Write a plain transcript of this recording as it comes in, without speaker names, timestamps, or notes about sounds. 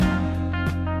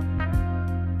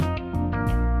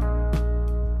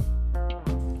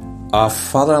Our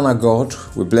Father and our God,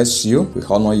 we bless you, we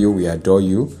honor you, we adore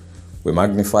you, we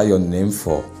magnify your name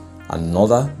for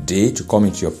another day to come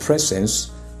into your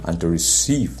presence and to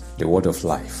receive the word of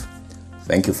life.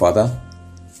 Thank you, Father,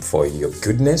 for your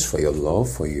goodness, for your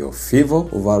love, for your favor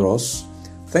over us.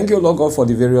 Thank you, Lord God, for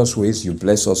the various ways you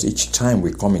bless us each time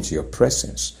we come into your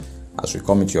presence. As we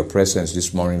come into your presence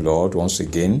this morning, Lord, once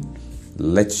again,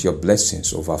 let your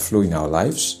blessings overflow in our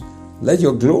lives. Let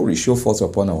your glory show forth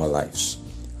upon our lives.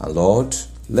 And Lord,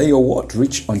 let your word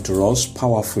reach unto us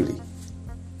powerfully,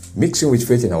 mixing with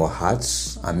faith in our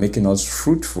hearts and making us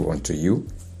fruitful unto you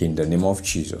in the name of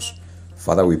Jesus.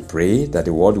 Father, we pray that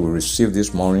the word we receive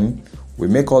this morning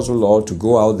will make us, O Lord, to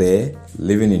go out there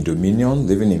living in dominion,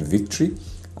 living in victory,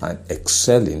 and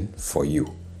excelling for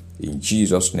you. In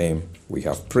Jesus' name we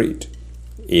have prayed.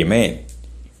 Amen.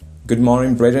 Good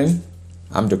morning, brethren.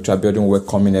 I'm Dr. Abiodun,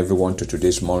 welcoming everyone to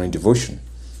today's morning devotion.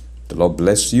 The Lord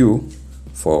bless you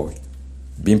for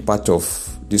being part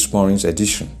of this morning's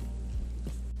edition.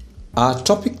 Our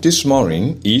topic this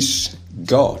morning is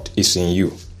God is in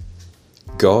you.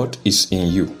 God is in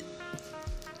you.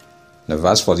 The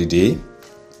verse for the day,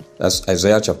 that's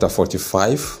Isaiah chapter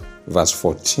 45, verse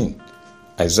 14.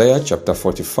 Isaiah chapter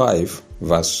 45,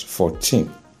 verse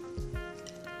 14.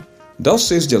 Thus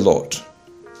says the Lord,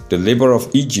 the labor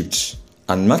of Egypt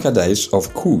and merchandise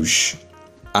of Cush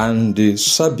and the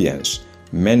Sabeans,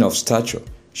 men of stature,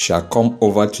 shall come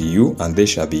over to you, and they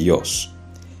shall be yours.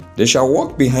 They shall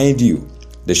walk behind you,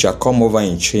 they shall come over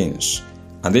in chains,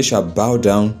 and they shall bow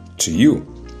down to you.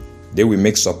 They will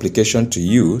make supplication to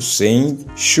you, saying,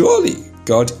 surely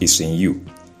God is in you,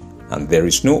 and there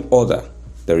is no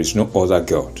other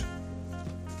God.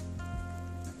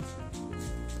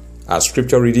 Our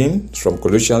scripture reading is from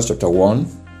Colossians chapter 1,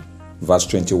 verse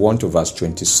 21 to verse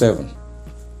 27.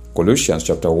 Colossians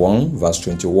chapter 1, verse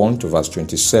 21 to verse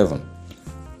 27.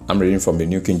 I'm reading from the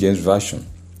New King James Version.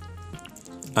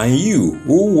 And you,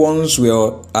 who once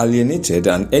were alienated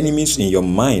and enemies in your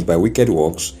mind by wicked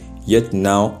works, yet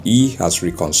now he has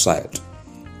reconciled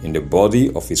in the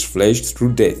body of his flesh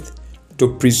through death,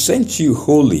 to present you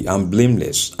holy and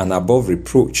blameless and above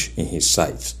reproach in his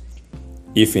sight.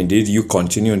 If indeed you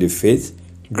continue in the faith,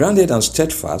 grounded and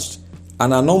steadfast,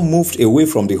 and are not moved away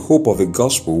from the hope of the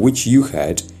gospel which you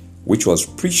heard, which was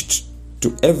preached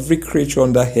to every creature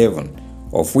under heaven,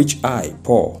 of which I,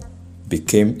 Paul,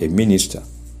 became a minister.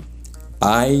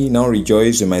 I now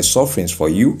rejoice in my sufferings for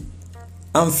you,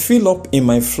 and fill up in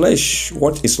my flesh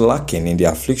what is lacking in the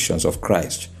afflictions of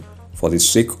Christ, for the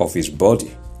sake of his body,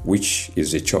 which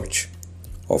is the church,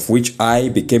 of which I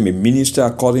became a minister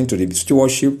according to the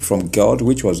stewardship from God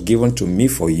which was given to me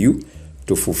for you,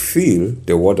 to fulfill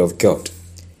the word of God,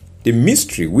 the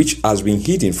mystery which has been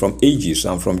hidden from ages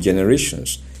and from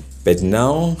generations, but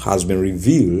now has been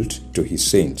revealed to his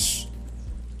saints.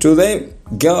 To them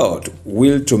God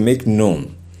willed to make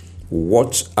known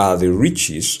what are the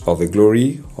riches of the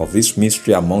glory of this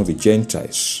mystery among the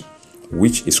Gentiles,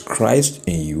 which is Christ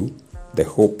in you, the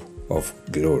hope of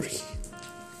glory.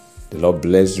 The Lord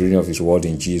bless the reading of his word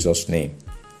in Jesus' name.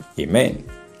 Amen.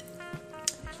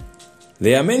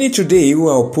 There are many today who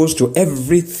are opposed to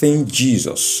everything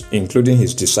Jesus, including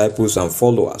his disciples and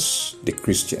followers, the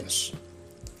Christians.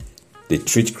 They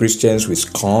treat Christians with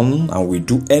scorn and will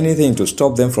do anything to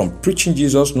stop them from preaching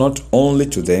Jesus not only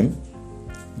to them,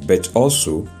 but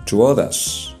also to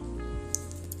others.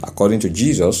 According to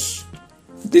Jesus,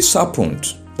 this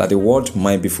happened that the word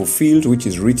might be fulfilled which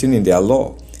is written in their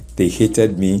law. They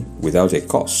hated me without a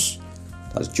cause.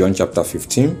 That's John chapter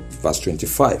 15, verse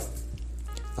 25.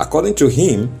 According to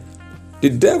him, the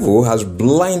devil has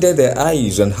blinded their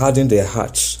eyes and hardened their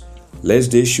hearts,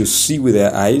 lest they should see with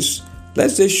their eyes,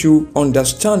 lest they should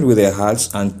understand with their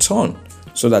hearts and turn,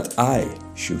 so that I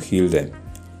should heal them.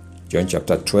 John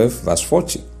chapter 12, verse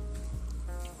 40.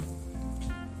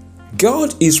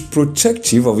 God is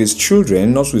protective of his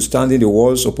children, notwithstanding the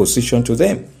world's opposition to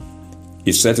them.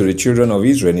 He said to the children of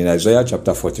Israel in Isaiah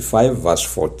chapter 45, verse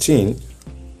 14,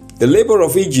 the labor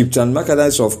of Egypt and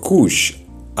merchandise of Cush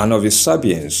and of the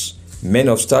Sabeans, men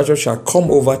of stature, shall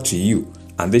come over to you,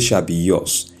 and they shall be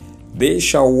yours. They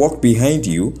shall walk behind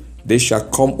you, they shall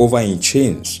come over in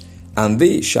chains, and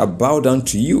they shall bow down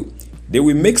to you. They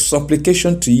will make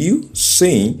supplication to you,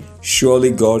 saying,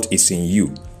 surely God is in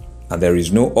you, and there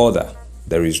is no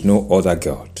other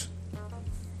God.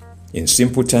 In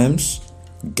simple terms,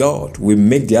 God will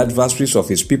make the adversaries of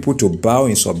his people to bow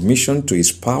in submission to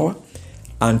his power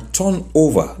and turn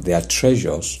over their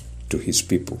treasures to his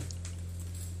people.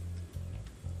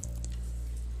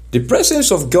 The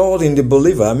presence of God in the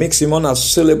believer makes him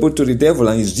unassailable to the devil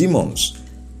and his demons,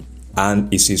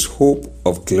 and is his hope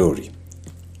of glory.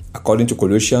 According to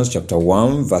Colossians chapter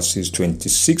 1, verses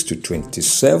 26 to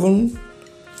 27,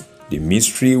 the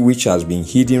mystery which has been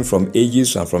hidden from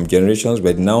ages and from generations,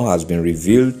 but now has been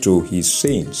revealed to his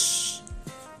saints,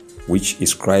 which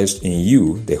is Christ in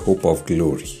you, the hope of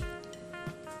glory.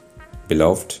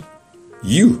 Beloved,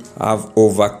 you have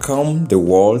overcome the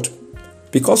world,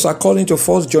 because according to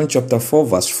 1 John chapter 4,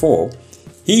 verse 4,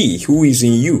 he who is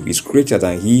in you is greater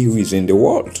than he who is in the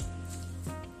world.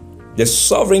 The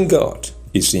sovereign God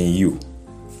is in you,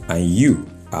 and you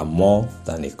are more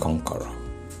than a conqueror.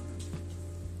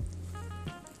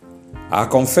 Our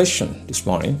confession this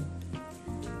morning: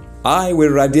 I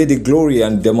will radiate the glory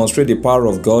and demonstrate the power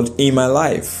of God in my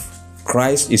life.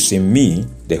 Christ is in me,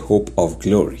 the hope of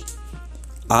glory.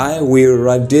 I will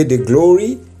radiate the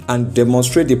glory and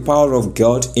demonstrate the power of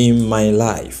God in my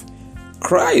life.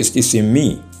 Christ is in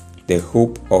me, the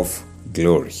hope of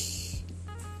glory.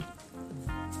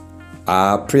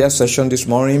 Our prayer session this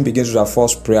morning begins with our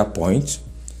first prayer point.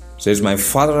 It says, my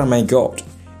Father and my God,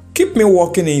 keep me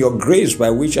walking in your grace by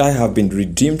which I have been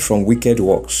redeemed from wicked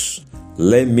works.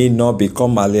 Let me not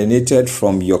become alienated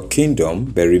from your kingdom,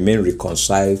 but remain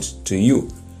reconciled to you.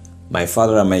 My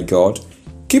Father and my God,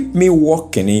 keep me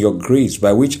walking in your grace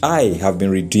by which I have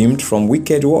been redeemed from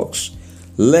wicked works.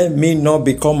 Let me not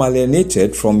become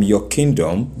alienated from your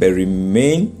kingdom, but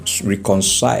remain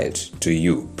reconciled to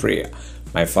you. Prayer.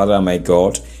 My Father and my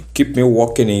God, keep me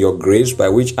walking in your grace by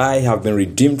which I have been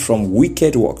redeemed from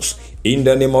wicked works. In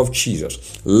the name of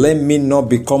Jesus, let me not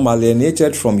become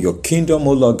alienated from your kingdom,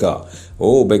 O Lord God.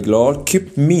 Oh, but Lord,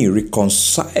 keep me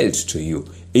reconciled to you.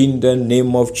 In the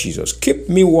name of Jesus, keep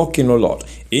me walking, O Lord,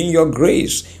 in your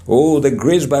grace. Oh, the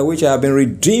grace by which I have been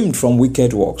redeemed from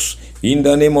wicked works. In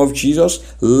the name of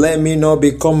Jesus, let me not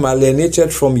become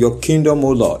alienated from your kingdom, O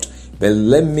Lord, but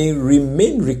let me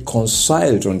remain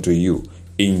reconciled unto you.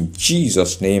 In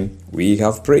Jesus' name we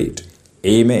have prayed.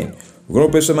 Amen. We're going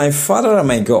to pray, so my Father and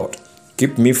my God,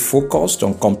 keep me focused,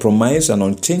 uncompromised, and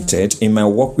untainted in my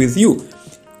walk with you.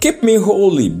 Keep me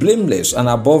holy, blameless, and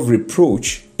above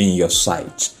reproach in your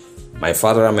sight. My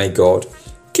Father and my God,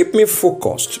 keep me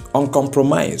focused,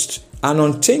 uncompromised, and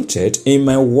untainted in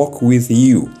my walk with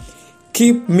you.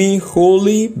 Keep me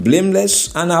holy,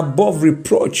 blameless, and above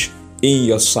reproach in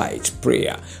your sight.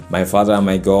 Prayer. My Father and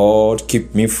my God,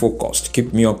 keep me focused,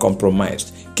 keep me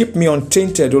uncompromised, keep me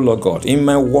untainted, O Lord God, in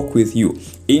my walk with you.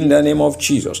 In the name of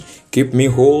Jesus, keep me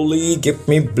holy, keep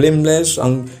me blameless,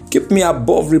 and keep me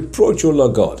above reproach, O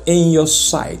Lord God, in your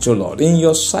sight, O Lord, in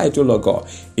your sight, O Lord God.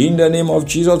 In the name of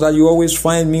Jesus, that you always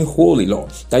find me holy,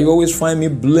 Lord, that you always find me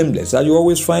blameless, that you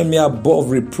always find me above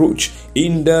reproach.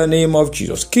 In the name of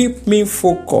Jesus, keep me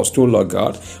focused, O Lord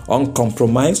God,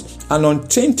 uncompromised and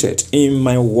untainted in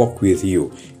my walk with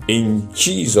you. In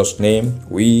Jesus' name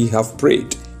we have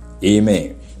prayed.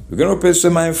 Amen. We're going to pray, say,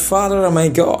 my Father and my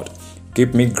God,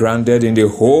 keep me grounded in the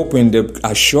hope, in the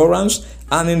assurance,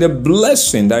 and in the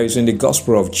blessing that is in the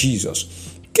gospel of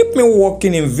Jesus. Keep me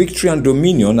walking in victory and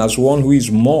dominion as one who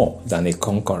is more than a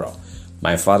conqueror.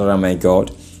 My Father and my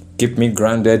God, keep me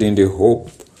grounded in the hope,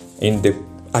 in the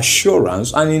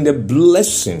assurance, and in the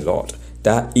blessing, Lord,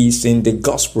 that is in the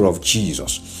gospel of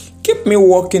Jesus. Keep me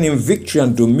walking in victory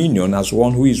and dominion as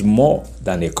one who is more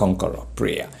than a conqueror.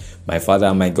 Prayer. My Father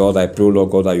and my God, I pray,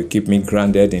 Lord God, that you keep me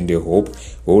grounded in the hope,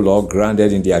 oh Lord,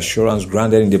 grounded in the assurance,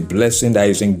 grounded in the blessing that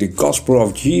is in the gospel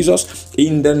of Jesus,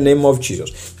 in the name of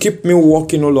Jesus. Keep me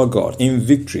walking, oh Lord God, in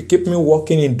victory. Keep me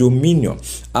walking in dominion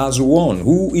as one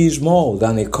who is more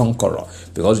than a conqueror.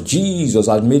 Because Jesus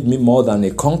has made me more than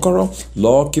a conqueror,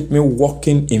 Lord, keep me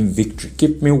walking in victory.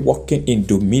 Keep me walking in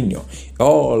dominion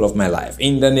all of my life,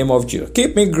 in the name of Jesus.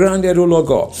 Keep me grounded, oh Lord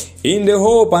God, in the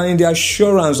hope and in the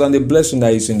assurance and the blessing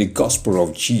that is in the gospel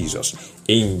of Jesus.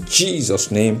 In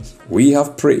Jesus' name we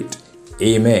have prayed.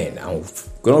 Amen. I'm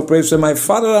going to pray, say, my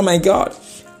Father and my God,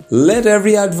 let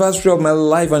every adversary of my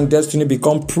life and destiny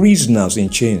become prisoners in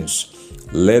chains.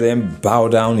 Let them bow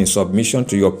down in submission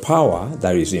to your power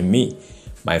that is in me.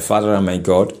 My Father and my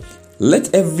God,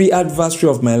 let every adversary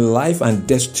of my life and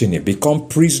destiny become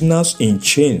prisoners in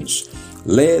chains.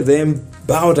 Let them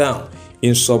bow down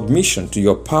in submission to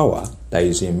your power that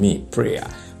is in me. Prayer.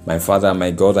 My Father and my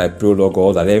God, I pray, Lord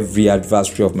God, that every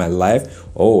adversary of my life,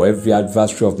 every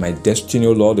adversary of my destiny,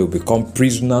 Lord, they will become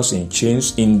prisoners in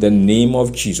chains in the name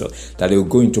of Jesus. That they will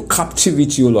go into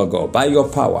captivity, Lord God, by your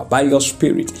power, by your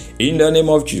spirit, in the name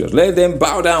of Jesus. Let them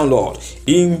bow down, Lord,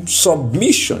 in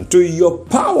submission to your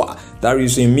power that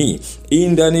is in me,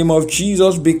 in the name of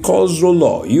Jesus, because, oh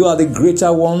Lord, you are the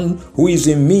greater one who is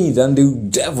in me than the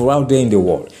devil out there in the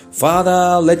world.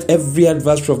 Father, let every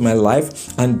adversary of my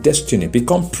life and destiny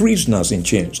become prisoners in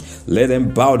chains. Let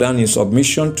them bow down in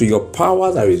submission to your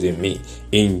power that is in me.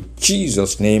 In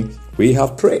Jesus' name we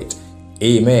have prayed.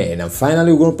 Amen. And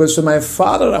finally, we're going to pray to my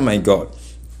Father and my God.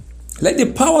 Let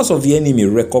the powers of the enemy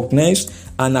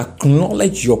recognize and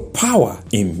acknowledge your power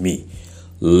in me.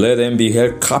 Let them be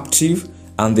held captive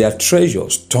and their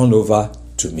treasures turned over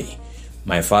to me.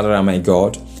 My Father and my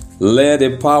God, let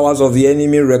the powers of the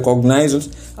enemy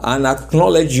recognize and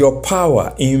acknowledge your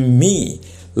power in me.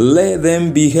 Let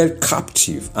them be held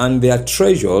captive and their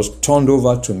treasures turned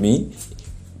over to me.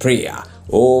 Prayer.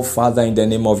 Oh Father, in the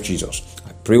name of Jesus,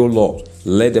 I pray, oh Lord,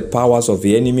 let the powers of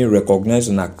the enemy recognize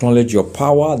and acknowledge your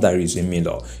power that is in me,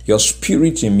 Lord. Your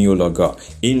spirit in me, O Lord God.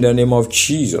 In the name of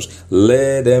Jesus,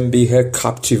 let them be held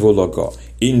captive, O Lord God.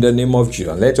 In the name of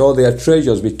Jesus, let all their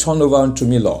treasures be turned over unto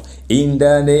me, Lord. In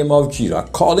the name of Jesus,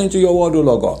 according to your word, O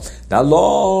Lord God, that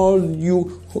Lord,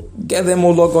 you get them,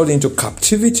 O Lord God, into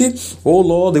captivity. O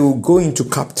Lord, they will go into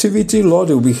captivity. Lord,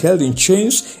 they will be held in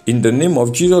chains in the name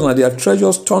of Jesus, and their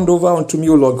treasures turned over unto me,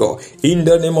 O Lord God. In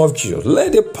the name of Jesus,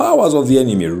 let the powers of the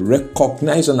enemy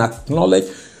recognize and acknowledge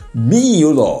me,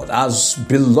 O Lord, as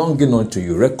belonging unto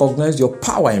you. Recognize your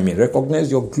power in me. Recognize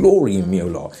your glory in me, O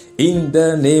Lord. In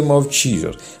the name of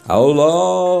Jesus. O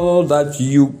Lord, that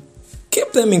you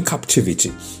keep them in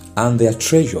captivity and their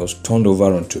treasures turned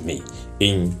over unto me.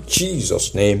 In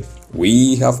Jesus' name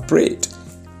we have prayed.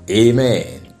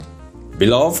 Amen.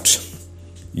 Beloved,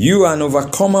 you are an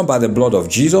overcomer by the blood of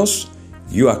Jesus.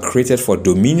 You are created for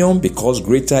dominion, because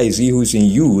greater is he who is in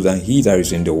you than he that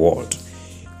is in the world.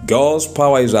 God's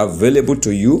power is available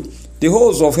to you. The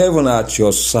hosts of heaven are at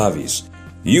your service.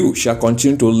 You shall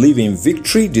continue to live in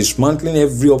victory, dismantling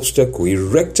every obstacle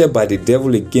erected by the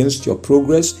devil against your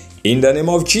progress in the name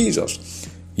of Jesus.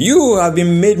 You have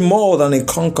been made more than a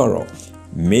conqueror,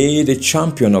 made a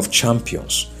champion of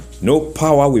champions. No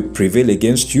power will prevail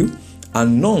against you,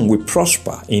 and none will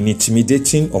prosper in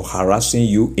intimidating or harassing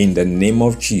you in the name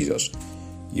of Jesus.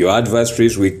 Your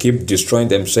adversaries will keep destroying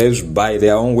themselves by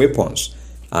their own weapons,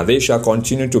 and they shall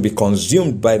continue to be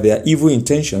consumed by their evil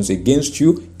intentions against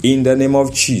you in the name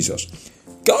of Jesus.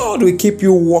 God will keep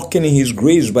you walking in his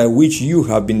grace, by which you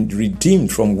have been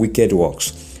redeemed from wicked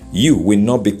works. You will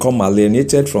not become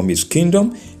alienated from his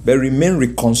kingdom, but remain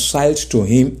reconciled to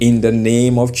him in the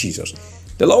name of Jesus.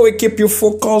 The Lord will keep you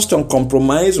focused,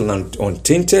 uncompromised, and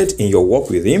untainted in your walk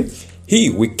with him. He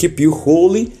will keep you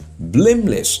holy,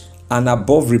 blameless, and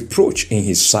above reproach in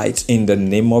his sight in the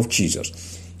name of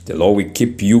Jesus. The Lord will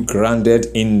keep you grounded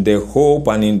in the hope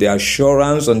and in the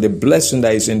assurance and the blessing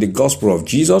that is in the gospel of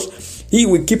Jesus. He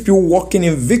will keep you walking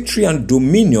in victory and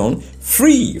dominion,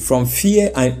 free from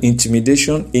fear and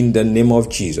intimidation in the name of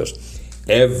Jesus.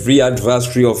 Every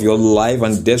adversary of your life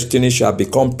and destiny shall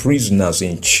become prisoners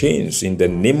in chains in the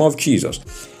name of Jesus.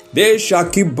 They shall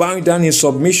keep bowing down in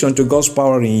submission to God's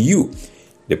power in you.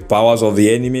 The powers of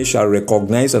the enemy shall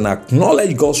recognize and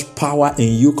acknowledge God's power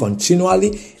in you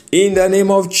continually in the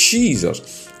name of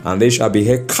Jesus. And they shall be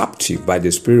held captive by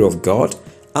the Spirit of God,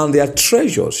 and their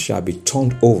treasures shall be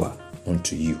turned over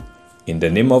unto you. In the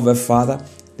name of the Father,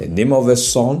 the name of the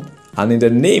Son, and in the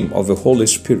name of the Holy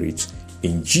Spirit,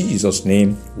 in Jesus'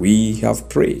 name we have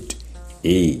prayed.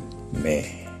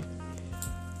 Amen.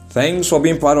 Thanks for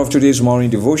being part of today's morning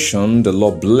devotion. The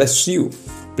Lord bless you.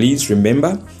 Please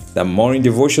remember that morning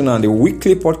devotion and the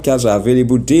weekly podcasts are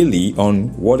available daily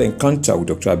on Word Encounter with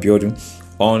Dr. Abiodun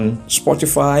on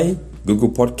Spotify, Google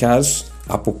Podcasts,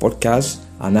 Apple Podcasts,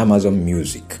 and Amazon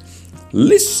Music.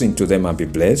 Listen to them and be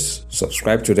blessed.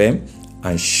 Subscribe to them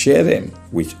and share them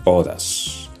with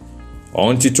others.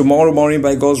 Until tomorrow morning,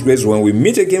 by God's grace, when we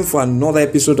meet again for another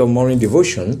episode of Morning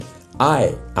Devotion,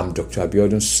 I am Dr.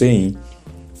 Abiodun saying,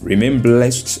 remain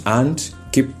blessed and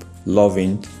keep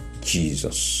loving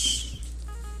Jesus.